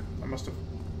wrong. Alright. I must have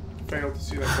failed to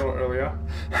see that door earlier.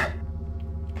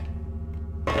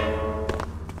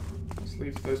 Let's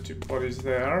leave those two bodies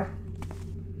there.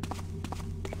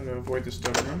 Try to avoid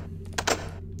disturbing them.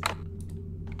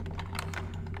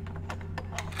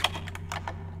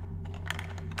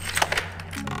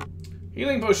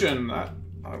 Healing potion! That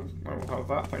I will have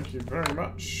that, thank you very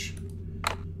much.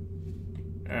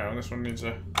 Yeah, and this one needs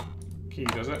a key,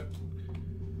 does it?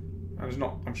 And it's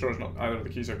not, I'm sure it's not either of the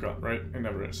keys I've got, right? It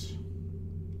never is.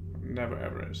 It never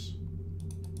ever is.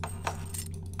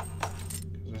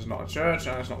 There's not a church,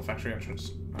 and it's not the factory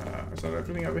entrance. Is that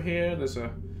everything over here? There's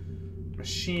a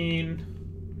machine.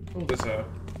 Oh, there's a...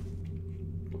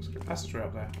 looks like a passageway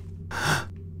up there.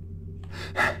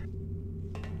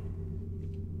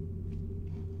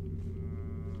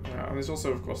 And there's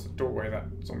also, of course, the doorway that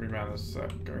zombie man is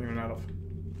going in and out of.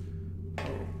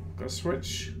 Oh, got a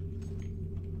switch.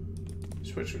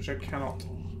 Switch which I cannot...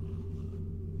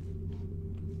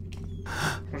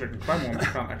 which I can climb on, but I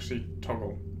can't actually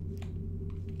toggle.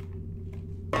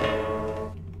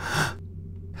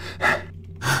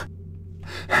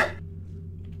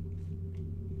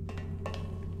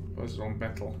 Those are all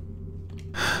metal.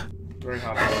 Very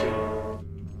hard to see.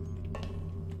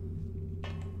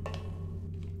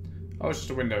 Oh, it's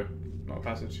just a window, not a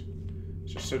passage.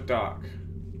 It's just so dark.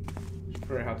 It's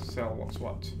very hard to tell what's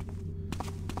what.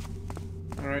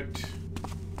 Alright.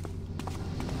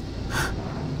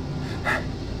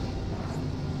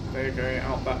 They're going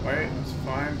out that way. That's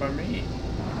fine by me.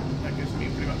 That gives me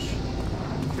pretty much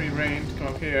free reign to come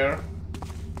up here.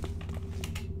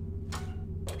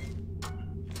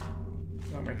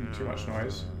 Not making too much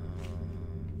noise.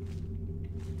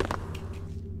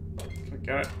 Can I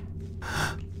get it?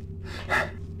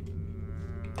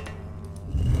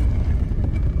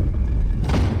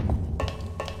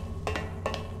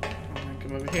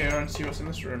 Over here and see what's in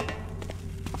this room.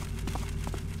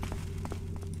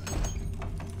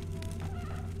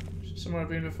 Somewhere I've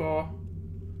been before.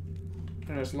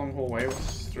 And there's a long hallway.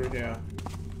 What's through here?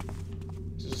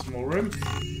 This is a small room.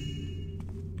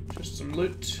 Just some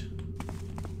loot.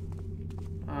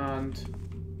 And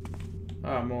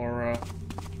more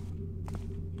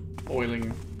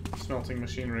oiling, smelting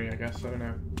machinery, I guess. I don't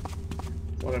know.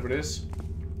 Whatever it is.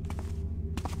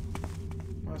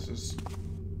 This is...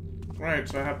 right,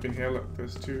 so I have been here. Look,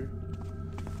 there's two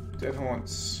dead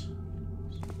haunts.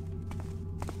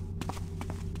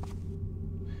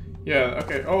 Yeah,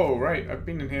 okay. Oh, right. I've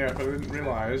been in here, but I didn't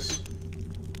realize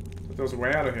that there was a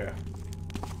way out of here.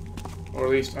 Or at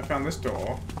least I found this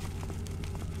door.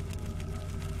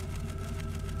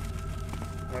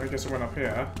 Well, I guess I went up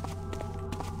here.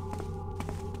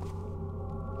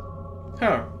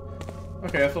 Huh.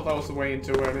 Okay, I thought that was the way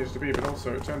into where I needed to be, but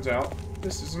also it turns out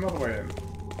this is another way in.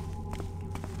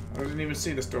 I didn't even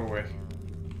see this doorway.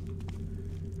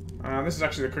 This is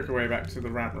actually the quicker way back to the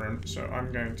ramp room, so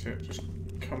I'm going to just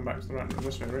come back to the ramp room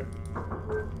this way, right?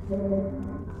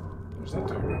 What does that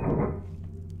do?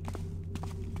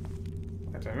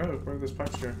 I don't know. Where did those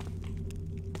pipes go?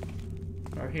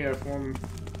 Out here, if one...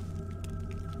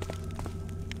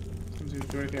 doesn't seem to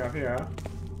do anything out here.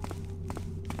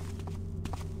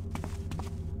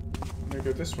 I'm going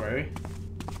to go this way.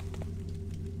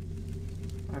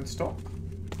 And stop.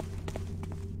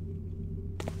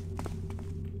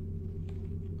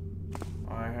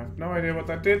 I have no idea what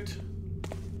that did,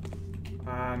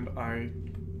 and I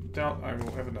doubt I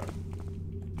will ever know.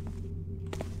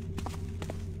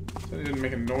 So it didn't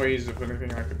make a noise of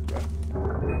anything I could... The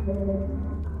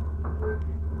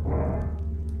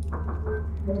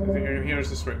only thing I can hear is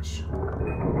the switch.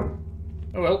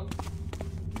 Oh well.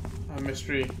 A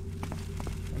mystery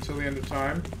until the end of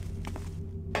time.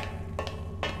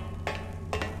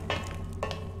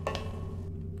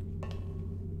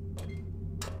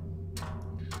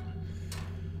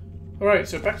 Alright,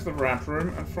 so back to the ramp room,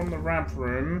 and from the ramp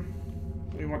room,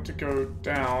 we want to go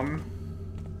down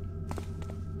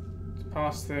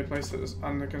past the place that is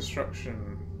under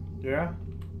construction. Yeah?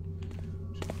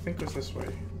 Which I think was this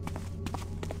way.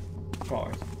 Well,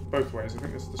 it's both ways. I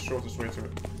think this is the shortest way to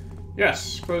it.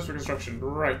 Yes! Closed for construction.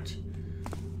 Right.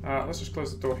 Let's just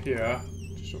close the door here,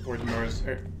 just to avoid noise,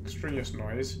 extraneous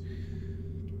noise.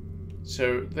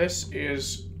 So this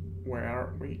is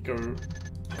where we go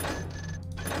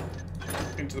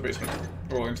into the basement,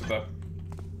 or into the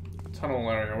tunnel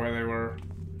area where they were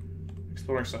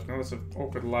exploring stuff. Now that's an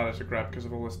awkward ladder to grab because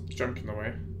of all this junk in the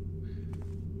way.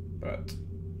 But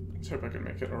let's hope I can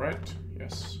make it alright.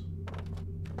 Yes.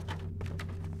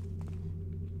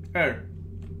 Oh.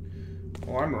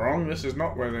 Well, I'm wrong. This is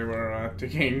not where they were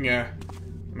digging,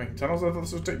 making tunnels. I thought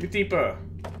this would take me deeper.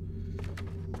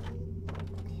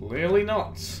 Clearly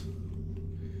not.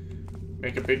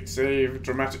 Make a big save,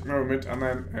 dramatic moment, and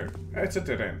then... Oh, it's a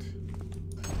dead end.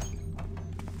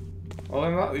 Well,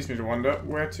 then that leads me to wonder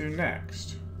where to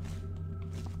next.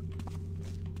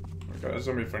 We've got a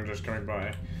zombie friend just coming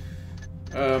by.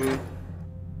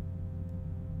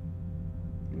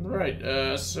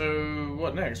 Right, so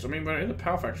what next? I mean, we're in the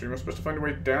power factory. We're supposed to find a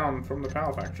way down from the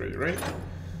power factory, right?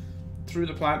 Through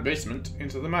the plant basement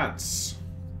into the manse.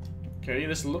 Okay,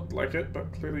 this looked like it,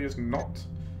 but clearly is not.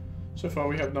 So far,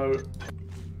 we have not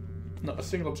a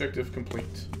single objective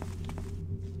complete.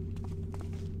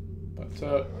 But,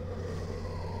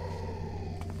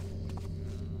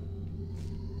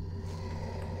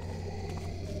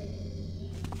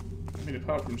 I mean,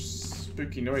 apart from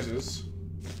spooky noises,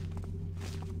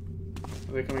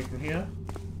 are they coming from here?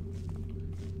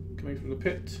 Coming from the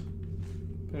pit?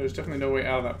 There's definitely no way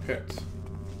out of that pit.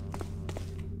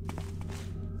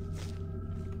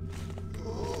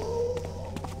 Oh,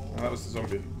 that was the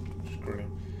zombie. Just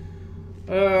grinning.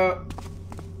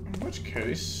 In which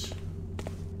case,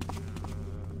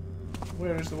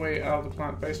 where is the way out of the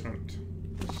plant basement?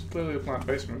 This is clearly the plant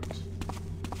basement.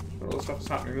 Where all the stuff is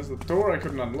happening. There's the door I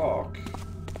couldn't unlock.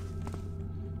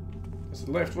 There's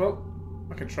the lift. Well,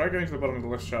 I can try going to the bottom of the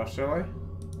lift shaft, shall I?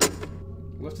 The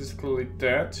lift is clearly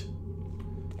dead.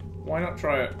 Why not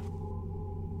try it?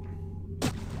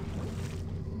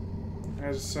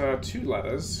 There's 2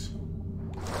 ladders.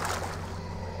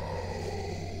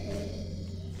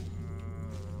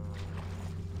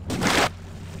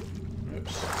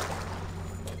 Oops.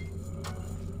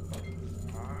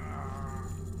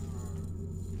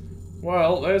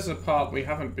 Well, there's a part we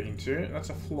haven't been to.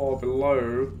 That's a floor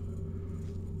below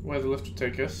where the lift would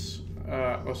take us.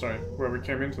 Oh, sorry, where we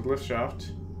came into the lift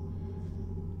shaft.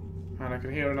 And I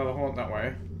can hear another haunt that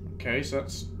way. Okay, so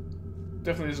that's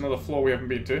definitely is another floor we haven't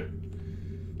been to.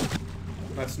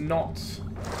 That's not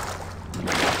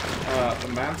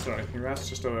the manse or anything. That's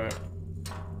just a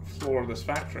floor of this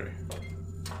factory.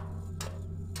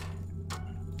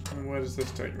 And where does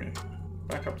this take me?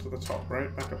 Back up to the top,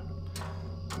 right? Back up.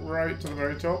 Right to the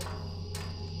very top.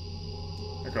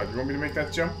 Oh god, you want me to make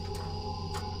that jump?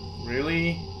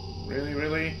 Really? Really,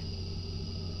 really?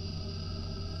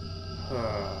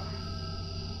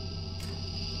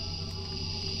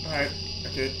 Alright,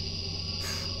 okay.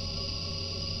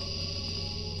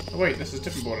 Oh wait, this is a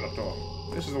different boarded up door.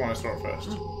 This is the one I saw at first.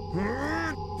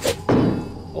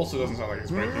 Also doesn't sound like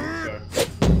it's breaking, so...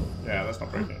 Yeah, that's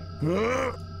not breaking.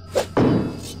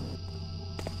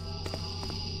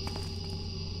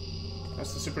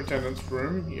 That's the superintendent's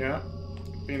room, yeah.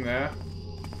 Been there.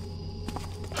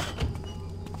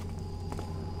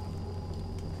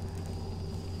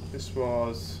 This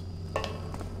was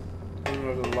the room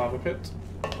over the lava pit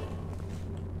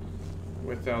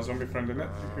with our zombie friend in it,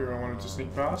 who I wanted to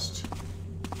sneak past.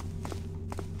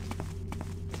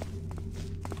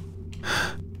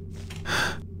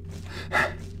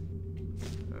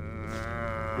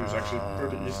 It was actually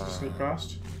pretty easy to sneak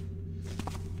past.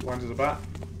 Blind as a bat.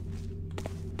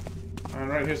 And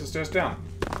right here's the stairs down.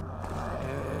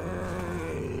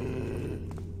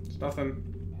 It's nothing.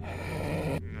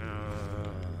 Yeah,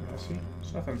 see?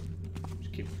 It's nothing.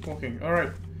 Just keep walking.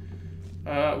 Alright.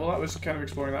 Well, that was kind of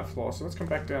exploring that floor, so let's come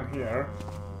back down here.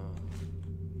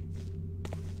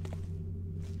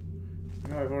 I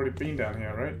know I've already been down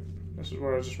here, right? This is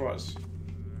where I just was.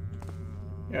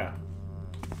 Yeah.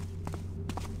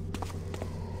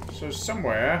 So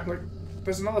somewhere, like,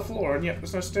 there's another floor, and yet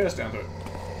there's no stairs down to it.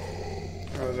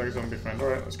 Oh, there's our zombie friend.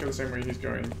 Alright, let's go the same way he's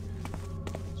going,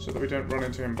 so that we don't run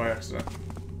into him by accident.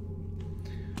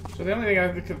 So the only thing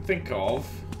I can think of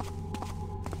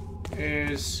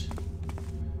is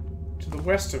to the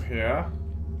west of here.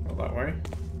 Not that way.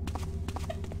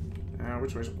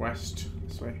 Which way is west?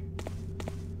 This way.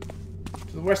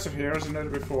 To the west of here, as I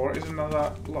noted before, is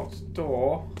another locked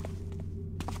door.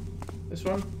 This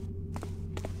one?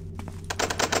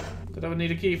 That I would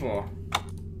need a key for.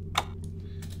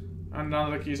 And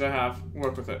none of the keys I have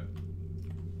work with it.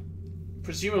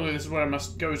 Presumably this is where I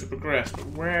must go to progress, but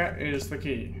where is the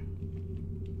key?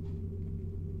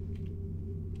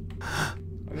 I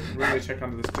didn't really check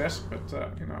under this desk, but,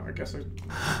 you know, I guess I should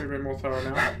be a bit more thorough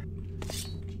now.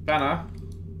 Banner.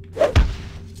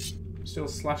 Still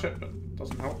slash it, but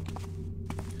doesn't help.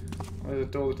 There's a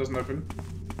door that doesn't open.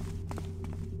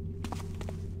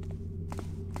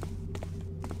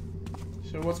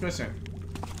 So what's missing?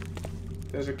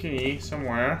 There's a key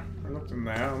somewhere. I looked in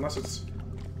there, unless it's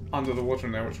under the water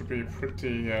in there, which would be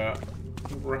pretty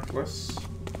reckless.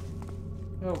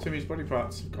 Oh, Timmy's body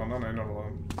parts have gone. Oh no, not all of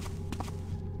them.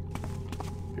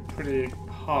 Be pretty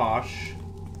harsh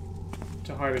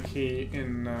to hide a key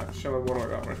in shallow water like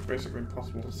that, where it's basically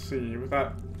impossible to see. With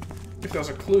that, if there was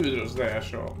a clue that it was there,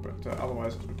 sure, but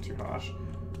otherwise it's a bit too harsh.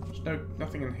 There's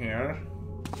nothing in here.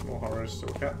 Some more horrors to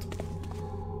look at.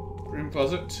 Broom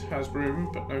closet has broom,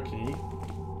 but no key.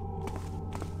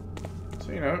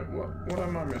 So, you know, what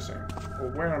am I missing?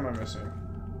 Or where am I missing?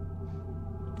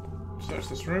 Search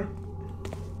this room.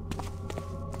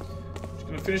 Just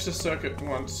gonna finish this circuit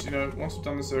once. You know, once I've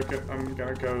done the circuit, I'm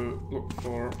gonna go look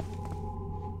for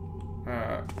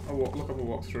look up a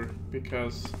walkthrough,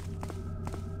 because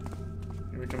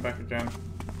here we come back again.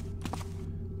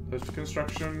 There's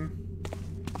construction.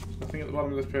 There's nothing at the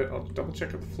bottom of this pit. I'll double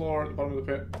check at the floor at the bottom of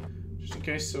the pit, just in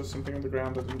case there was something on the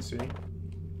ground I didn't see.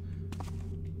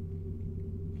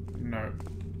 No,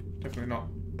 definitely not.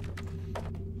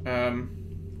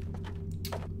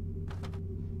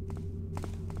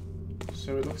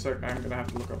 So it looks like I'm gonna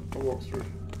have to look up a walkthrough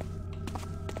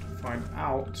to find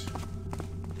out.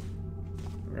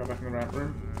 We go back in the ramp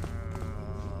room.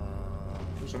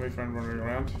 There's somebody friend wandering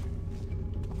around.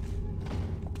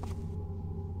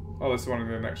 Oh, there's the one in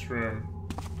the next room.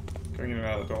 Going in and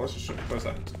out of the door. Let's just close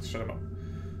that. Shut him up.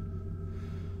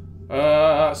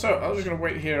 So I was just gonna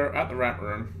wait here at the ramp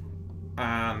room,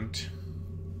 and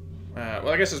well,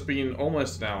 I guess it's been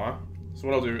almost an hour. So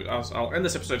what I'll do is I'll end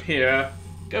this episode here.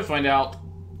 Go find out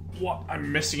what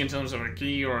I'm missing in terms of a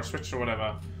key or a switch or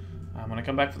whatever. When I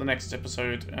come back for the next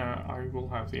episode, I will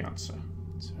have the answer.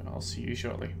 So I'll see you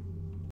shortly.